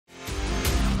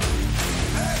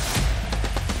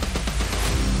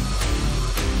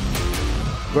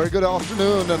Very good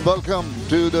afternoon and welcome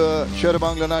to the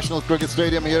Sher-e-Bangla National Cricket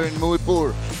Stadium here in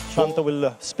Mohidpur. Shanta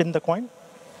will spin the coin.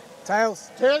 Tails.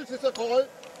 Tails is the call.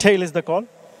 Tail is the call.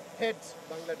 Heads,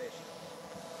 Bangladesh.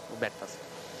 Bat first.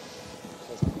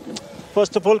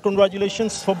 First of all,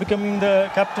 congratulations for becoming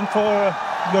the captain for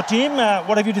your team.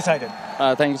 What have you decided?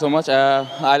 Thank you so much.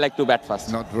 I like to bat first.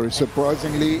 Not very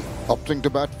surprisingly, opting to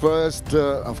bat first.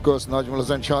 Of course, Najmul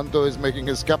Hussain Shanto is making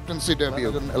his captaincy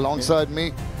debut alongside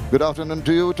me. Good afternoon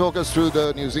to you. Talk us through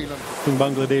the New Zealand. In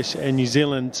Bangladesh and New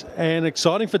Zealand, and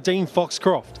exciting for Dean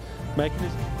Foxcroft. Making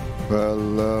his...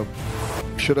 Well,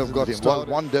 should have got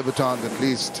one debutant at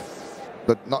least,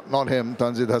 but not him.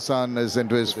 Tanzid Hassan is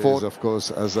into his fourth, of course,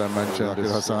 as I mentioned.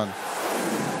 Zakir Hassan.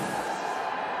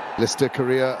 Lister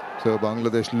career. So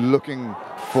Bangladesh looking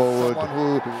forward.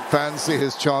 Someone who fancy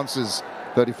his chances.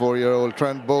 34-year-old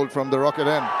Trent Bolt from the Rocket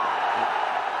end.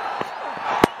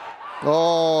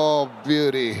 Oh,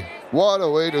 beauty. What a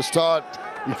way to start.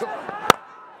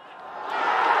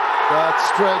 That's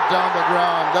straight down the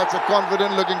ground. That's a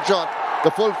confident looking shot. The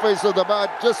full face of the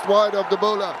bat just wide of the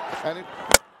bowler. And it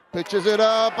pitches it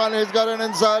up and he's got an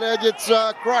inside edge. It's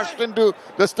crushed into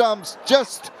the stumps.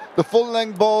 Just the full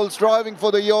length ball striving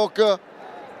for the Yorker.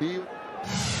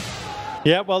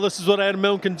 Yeah, well, this is what Adam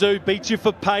Milne can do. Beat you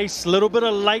for pace. A little bit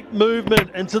of late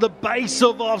movement into the base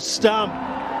of off stump.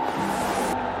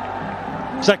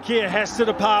 Zakir has to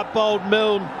depart, bowled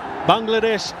Milne.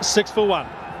 Bangladesh 6 for 1.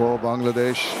 For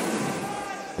Bangladesh,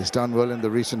 he's done well in the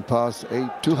recent past. 8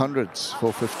 200s,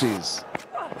 450s.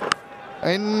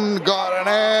 And got an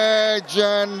edge,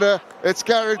 and it's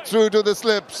carried through to the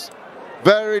slips.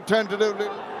 Very tentatively.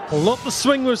 Well, not the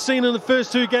swing we've seen in the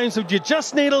first two games, but you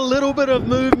just need a little bit of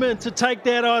movement to take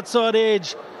that outside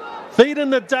edge. Feet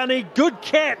in the dunny, good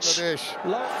catch.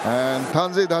 And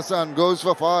Tanzid Hassan goes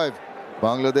for 5.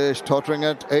 Bangladesh tottering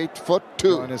at 8 for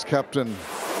 2. And his captain.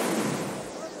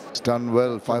 It's done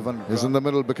well. 500 is in the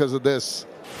middle because of this.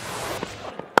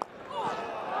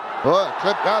 Oh,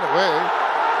 clip that away.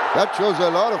 That shows a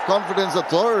lot of confidence,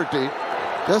 authority.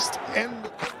 Just end.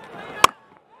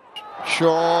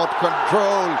 Short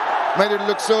control. Made it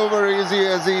look so very easy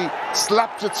as he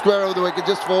slaps it square over the wicket,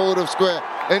 just forward of square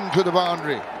into the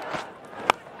boundary.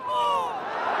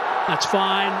 That's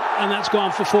fine, and that's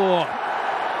gone for 4.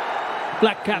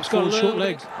 Black cap's got a short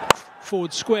leg.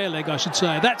 Forward square leg, I should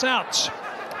say. That's out.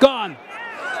 Gone.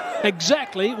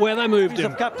 Exactly where they moved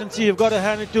him. Of captaincy, you've got to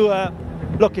hand it to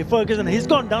Lockie Ferguson. He's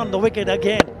gone down the wicket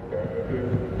again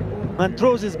and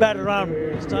throws his bat around.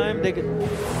 This time they can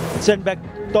send back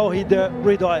Tawhid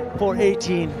Ridoy for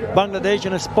 18. Bangladesh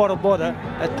in a spot of border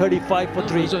at 35 for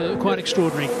 3. It was quite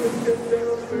extraordinary.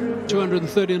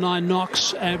 239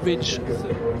 knocks average.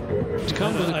 To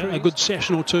come with a good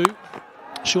session or two.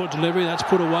 Short delivery, that's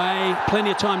put away.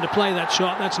 Plenty of time to play that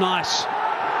shot. That's nice.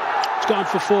 It's gone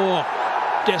for 4.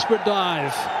 Desperate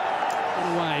dive. Put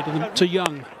away to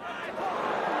Young.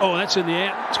 Oh, that's in the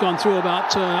air. It's gone through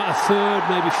about a third,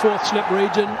 maybe fourth slip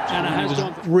region, and it has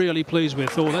gone really pleased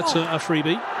with. Oh, that's a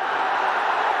freebie.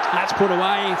 That's put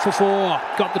away for 4.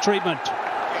 Got the treatment.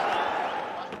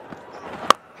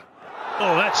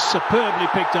 Oh, that's superbly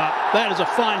picked up. That is a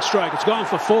fine stroke. It's gone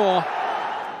for 4.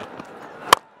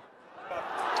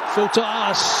 Full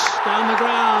toss down the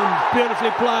ground.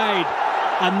 Beautifully played.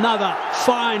 Another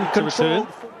fine control.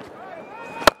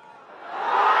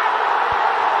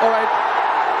 All right.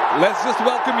 Let's just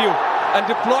welcome you and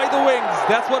deploy the wings.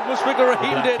 That's what Mushfiqur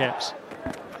Rahim did. Caps.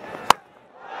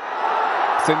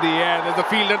 It's in the air. There's a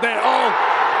fielder there. Oh!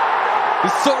 He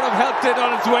sort of helped it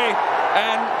on its way.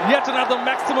 And yet another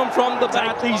maximum from the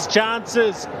bat. These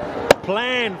chances.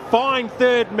 Plan. Fine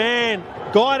third man.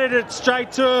 Guided it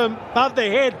straight to him. Above the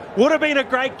head. Would have been a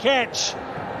great catch.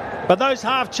 But those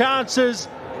half chances,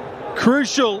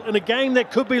 crucial in a game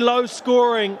that could be low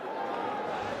scoring.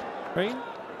 Green?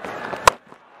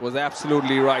 Was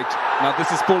absolutely right. Now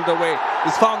this is pulled away.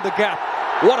 He's found the gap.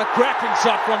 What a cracking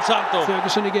shot from Shanto.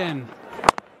 Ferguson again.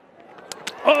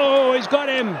 Oh, he's got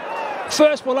him.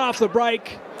 First ball off the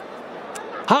break.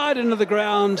 Hard into the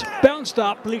ground. Bounced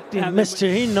up. And Mr.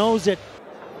 He knows it.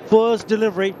 First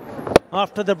delivery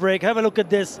after the break. Have a look at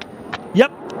this.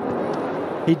 Yep.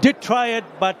 He did try it,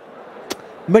 but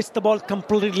missed the ball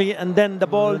completely. And then the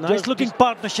ball, nice looking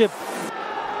partnership,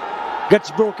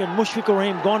 gets broken. Mushfiqur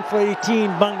Rahim gone for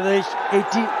 18. Bangladesh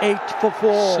 88 for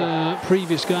 4.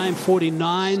 Previous game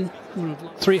 49.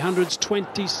 300s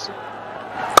 20.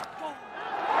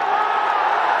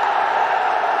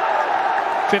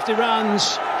 50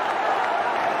 runs.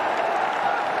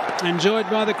 Enjoyed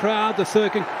by the crowd. The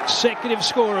third consecutive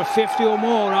score of 50 or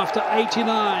more after 89.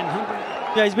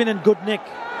 Yeah, he's been in good nick.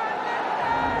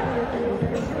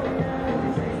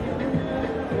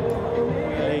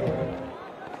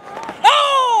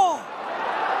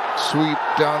 sweep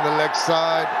down the leg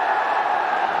side.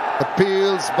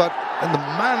 Appeals, but in the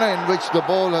manner in which the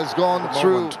ball has gone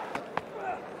through.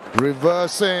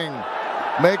 Reversing,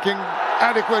 making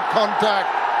adequate contact,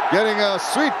 getting a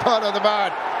sweet part of the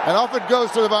bat, and off it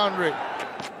goes to the boundary.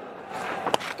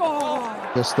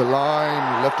 Just the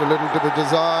line, left a little to be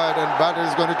desired, and batter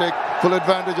is going to take full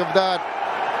advantage of that.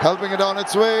 Helping it on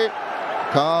its way.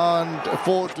 Can't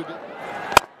afford to do.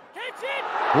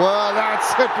 Well,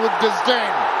 that's hit with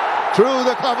disdain. Through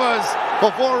the covers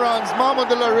for 4 runs.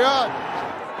 Mahmudullah Riyad.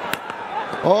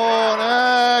 Oh, an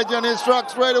edge, and he struck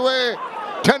straight away.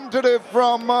 Tentative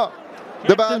from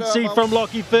the batter. From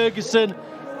Lockie Ferguson,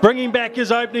 bringing back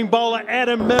his opening bowler,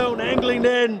 Adam Milne, angling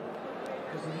in.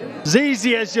 ZZ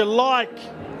as you like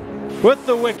with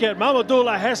the wicket.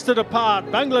 Mahmudullah has to depart.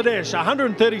 Bangladesh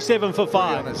 137 for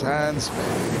 5. On his hands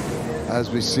as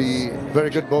we see very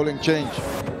good bowling change.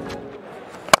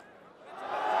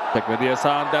 Check with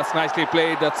Yasan, that's nicely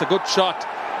played. That's a good shot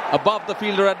above the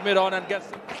fielder at mid-on and gets.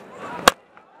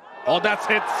 Oh, that's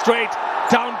hit straight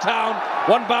downtown.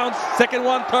 One bounce, second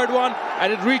one, third one,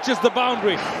 and it reaches the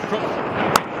boundary.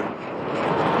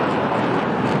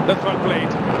 That's well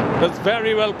played. That's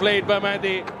very well played by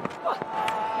Mahdi.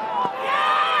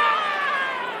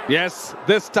 Yes,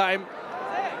 this time.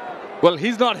 Well,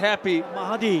 he's not happy.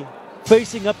 Mahdi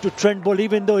facing up to Trent Ball,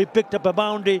 even though he picked up a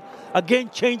boundary. Again,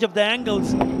 change of the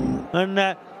angles.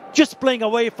 And just playing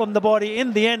away from the body.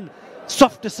 In the end,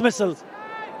 soft dismissal.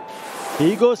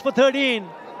 He goes for 13.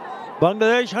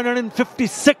 Bangladesh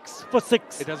 156 for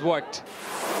 6. It has worked.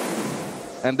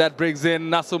 And that brings in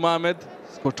Nasum Ahmed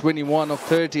for 21 of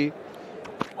 30.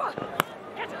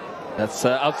 That's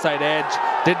outside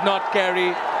edge. Did not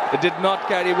carry. It did not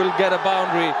carry. Will get a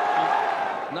boundary.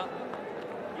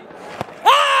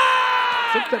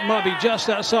 I think that might be just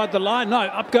outside the line. No,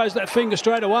 up goes that finger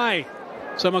straight away.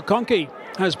 So McConkey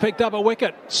has picked up a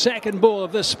wicket. Second ball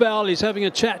of this spell. He's having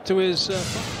a chat to his...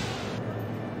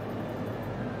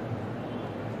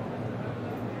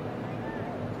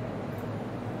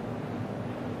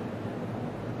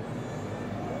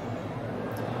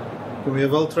 Can we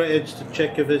have Ultra Edge to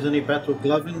check if there's any bat or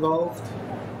glove involved?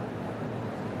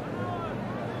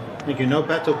 Thank you. No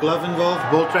bat or glove involved.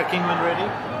 Ball tracking when ready.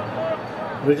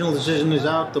 Original decision is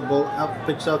out. The ball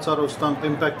pitched outside of stump,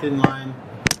 impact in line.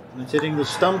 And it's hitting the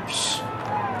stumps.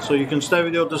 So you can stay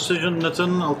with your decision,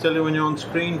 Nitin. I'll tell you when you're on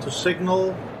screen to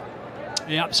signal.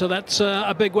 Yep, so that's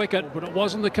a big wicket, but it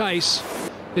wasn't the case.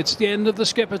 It's the end of the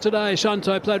skipper today.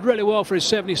 Shanto played really well for his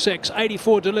 76,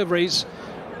 84 deliveries.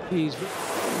 He's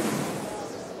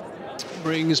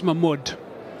brings Mahmood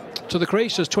to the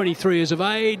crease, just 23 years of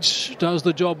age, does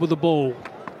the job with the ball.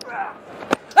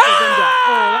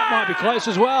 Oh, that might be close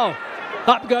as well.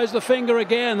 Up goes the finger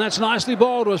again. That's nicely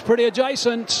bowled. Was pretty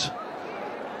adjacent.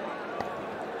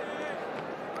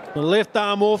 The left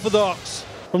arm orthodox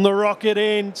from the rocket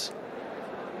end.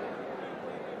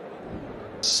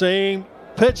 Seeing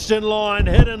pitched in line,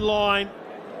 hit in line.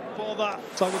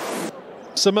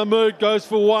 So Mahmood goes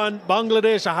for 1.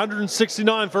 Bangladesh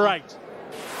 169 for 8.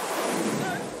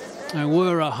 They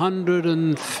were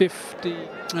 150.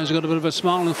 He's got a bit of a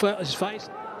smile on his face.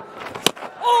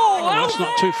 Oh, that's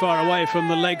not too far away from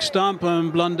the leg stump,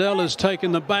 and Blundell has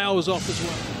taken the bails off as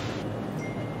well.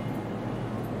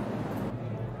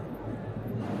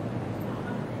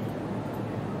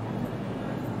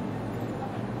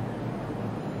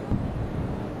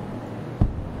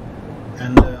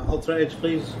 And Ultra Edge,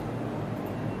 please.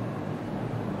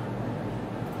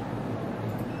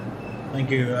 Thank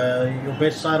you. Your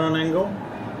best side on angle.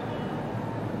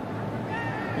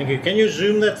 Thank you. Can you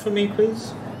zoom that for me,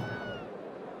 please?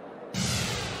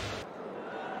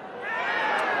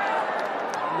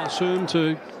 Assume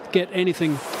to get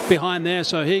anything behind there,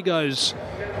 so here goes.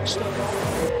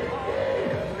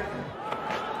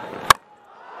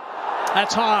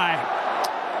 That's high.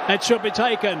 It should be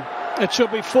taken. It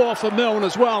should be 4 for Milne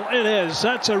as well. It is.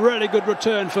 That's a really good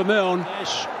return for Milne.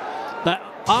 That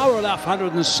are enough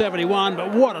 171,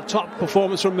 but what a top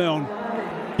performance from Milne.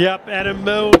 Yep, Adam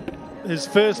Milne, his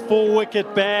first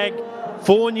 4-wicket bag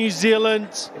for New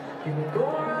Zealand.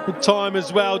 Good time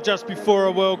as well, just before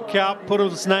a World Cup. Put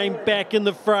his name back in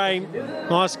the frame.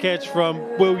 Nice catch from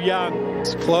Will Young.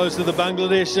 It's close to the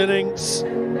Bangladesh innings.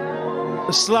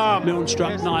 Islam. Milne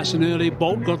struck nice and early.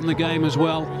 Bolt got in the game as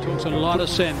well. Talks a lot of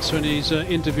sense when he's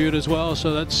interviewed as well,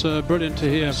 so that's brilliant to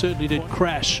hear. Certainly did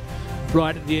crash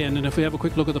right at the end, and if we have a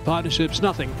quick look at the partnerships,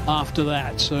 nothing after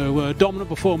that. So dominant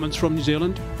performance from New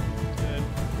Zealand.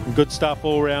 Good stuff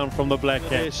all round from the Black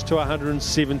Cash to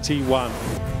 171.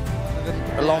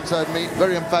 Alongside me,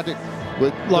 very emphatic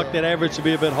with like that average to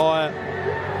be a bit higher.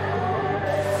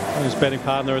 His batting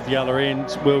partner at the other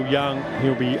end, Will Young,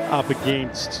 he'll be up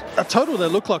against a total that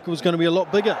looked like it was going to be a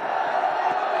lot bigger.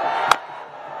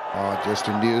 Just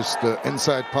induced the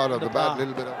inside part of the bat, a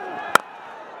little bit of...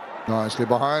 Nicely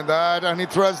behind that, and he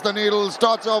threads the needle,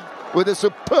 starts off with a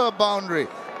superb boundary.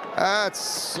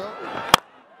 That's...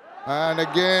 And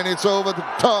again, it's over the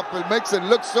top. It makes it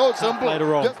look so simple.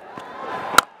 Later on.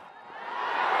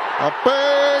 A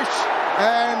pitch,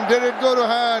 and did it go to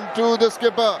hand to the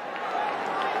skipper?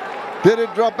 Did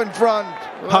it drop in front?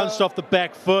 Punched off the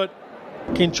back foot.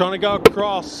 Again, trying to go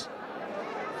across.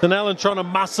 Finn Allen trying to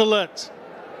muscle it.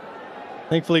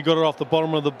 Thankfully got it off the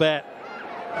bottom of the bat.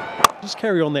 Just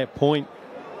carry on that point.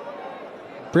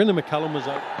 Brendan McCullum was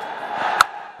up.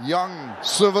 Young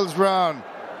swivels round.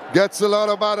 Gets a lot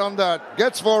of bat on that.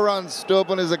 Gets 4 runs to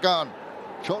open his account.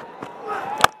 Short.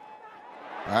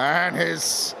 And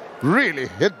he's really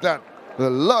hit that with a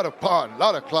lot of power, a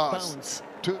lot of class.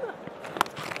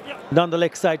 Down the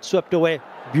leg side, swept away.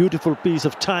 Beautiful piece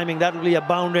of timing. That will be a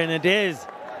boundary, and it is.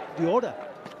 The order.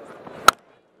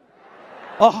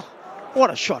 Oh, what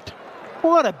a shot.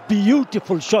 What a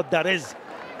beautiful shot that is.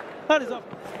 That is up.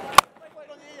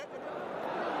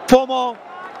 4 more.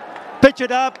 Pitch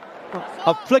it up.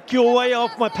 I'll flick you away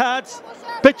off my pads.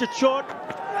 Pitch it short.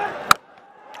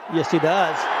 Yes, he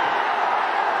does.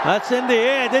 That's in the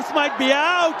air. This might be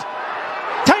out.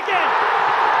 Take it.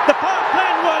 The power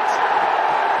plan works.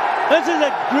 This is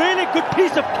a really good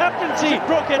piece of captaincy.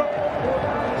 Broke it.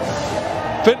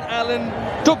 Finn Allen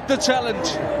took the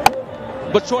challenge,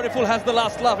 but Shortyful has the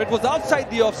last laugh. It was outside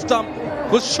the off stump.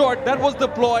 It was short. That was the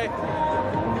ploy,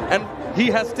 and he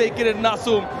has taken it.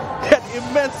 Nasum had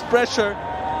immense pressure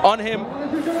on him.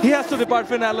 He has to depart.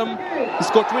 Finn Allen. He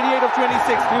scored 28 of 26.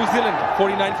 New Zealand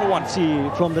 49 for 1. See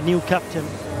from the new captain.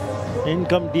 In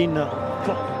come Dean. Knocks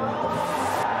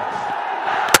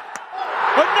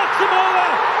him over.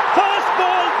 First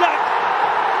ball duck.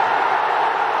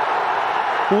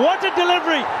 What a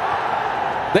delivery.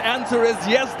 The answer is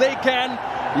yes, they can.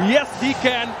 Yes, he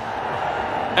can.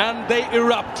 And they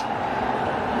erupt.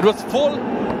 It was full.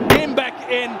 Came back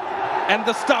in, and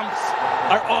the stumps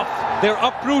are off. They're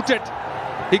uprooted.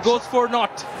 He goes for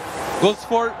naught. Goes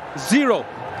for 0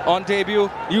 on debut.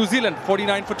 New Zealand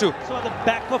 49 for 2. So at the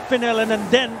back of Finn Allen,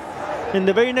 and then in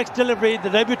the very next delivery, the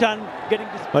debutant getting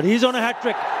this. But he's on a hat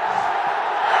trick.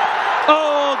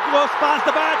 Oh, goes past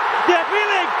the bat. They're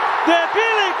appealing. They're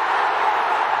appealing.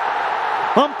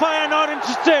 Umpire not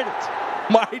interested.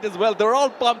 Might as well. They're all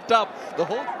pumped up. The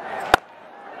whole.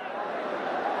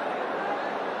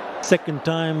 Second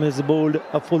time is bowled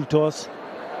a full toss.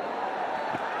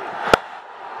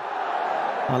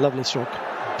 A lovely stroke.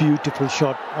 Beautiful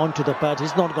shot onto the pad.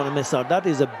 He's not going to miss out. That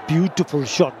is a beautiful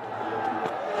shot.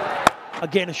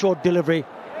 Again, a short delivery.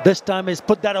 This time he's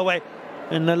put that away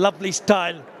in a lovely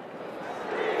style.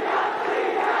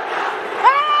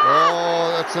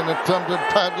 Oh, that's an attempted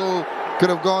paddle. Could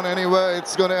have gone anywhere.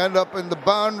 It's going to end up in the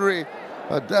boundary.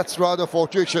 That's rather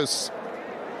fortuitous.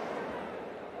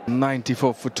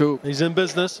 94 for 2. He's in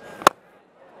business.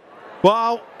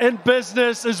 Wow, in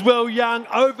business as Will Young.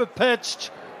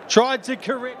 Overpitched. Tried to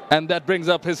correct. And that brings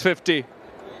up his 50.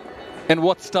 In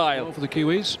what style? For the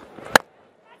Kiwis.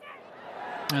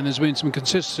 And there's been some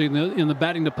consistency in the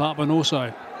batting department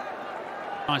also.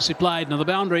 Nicely played. Another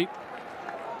boundary.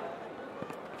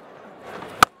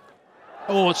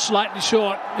 Oh, it's slightly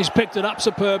short. He's picked it up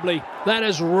superbly. That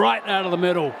is right out of the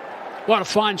middle. What a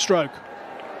fine stroke.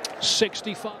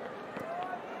 65.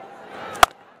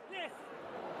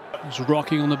 He's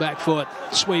rocking on the back foot.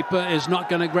 Sweeper is not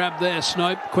going to grab there.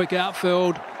 Snope, quick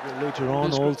outfield. Later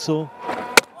on also.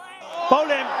 Bowl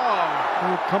him.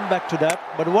 We'll come back to that.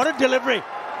 But what a delivery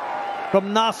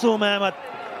from Nasum Ahmed.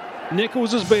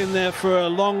 Nichols has been there for a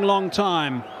long, long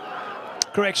time.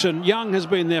 Correction, Young has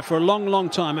been there for a long, long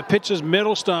time. It pitches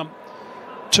middle stump,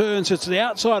 turns, it's the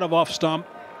outside of off stump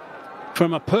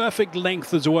from a perfect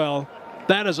length as well.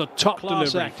 That is a top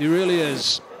class act, he really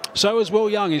is. So is Will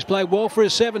Young. He's played well for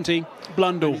his 70.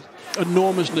 Blundell,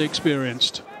 enormously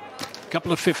experienced. A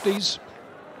couple of 50s.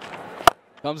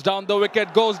 Comes down the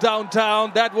wicket, goes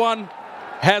downtown. That one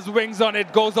has wings on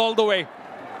it, goes all the way.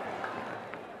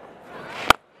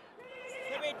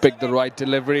 Pick the right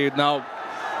delivery now.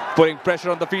 Putting pressure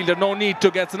on the fielder, no need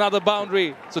to get another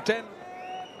boundary. So 10.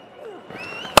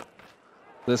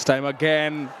 This time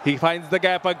again, he finds the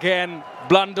gap again.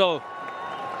 Blundell,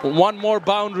 one more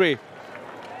boundary.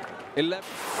 11.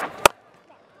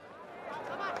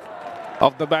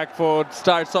 Off the back foot,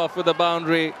 starts off with a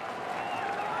boundary.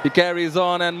 He carries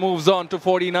on and moves on to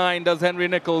 49, does Henry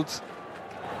Nichols.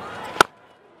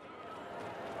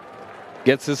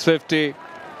 Gets his 50.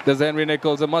 Does Henry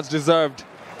Nichols, a much deserved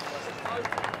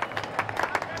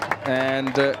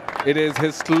And it is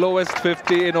his slowest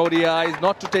 50 in ODIs,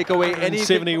 not to take away any...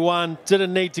 71,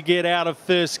 didn't need to get out of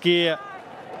first gear.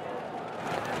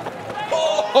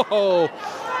 Oh,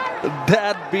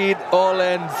 that beat all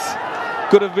ends.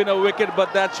 Could have been a wicket,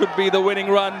 but that should be the winning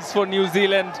runs for New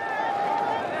Zealand.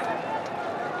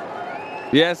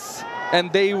 Yes,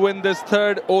 and they win this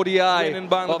third ODI in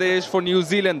Bangladesh for New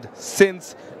Zealand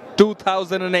since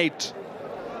 2008.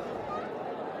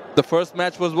 The first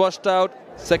match was washed out,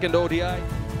 second ODI.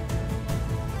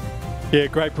 Yeah,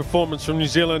 great performance from New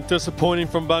Zealand. Disappointing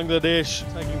from Bangladesh,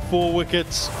 taking 4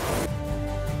 wickets.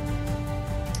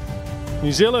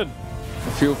 New Zealand.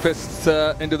 A few fists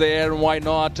into the air, and why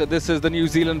not? This is the New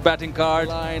Zealand batting card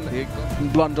line.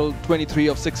 Blundell 23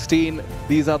 of 16.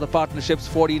 These are the partnerships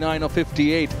 49 of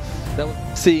 58. That was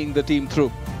seeing the team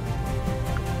through.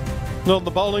 On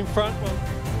the bowling front, well.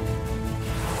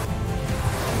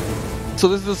 So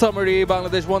this is the summary.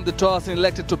 Bangladesh won the toss and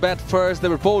elected to bat first. They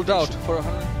were bowled out for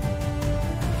 100.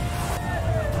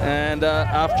 And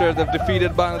after they've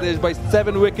defeated Bangladesh by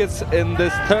 7 wickets in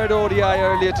this third ODI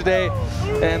earlier today,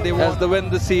 and they win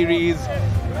the series.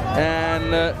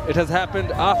 And it has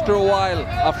happened after a while,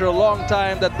 after a long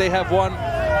time, that they have won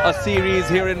a series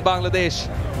here in Bangladesh.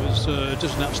 It was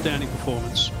just an outstanding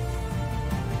performance.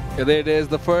 There it is,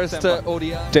 the first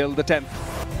ODI till the 10th.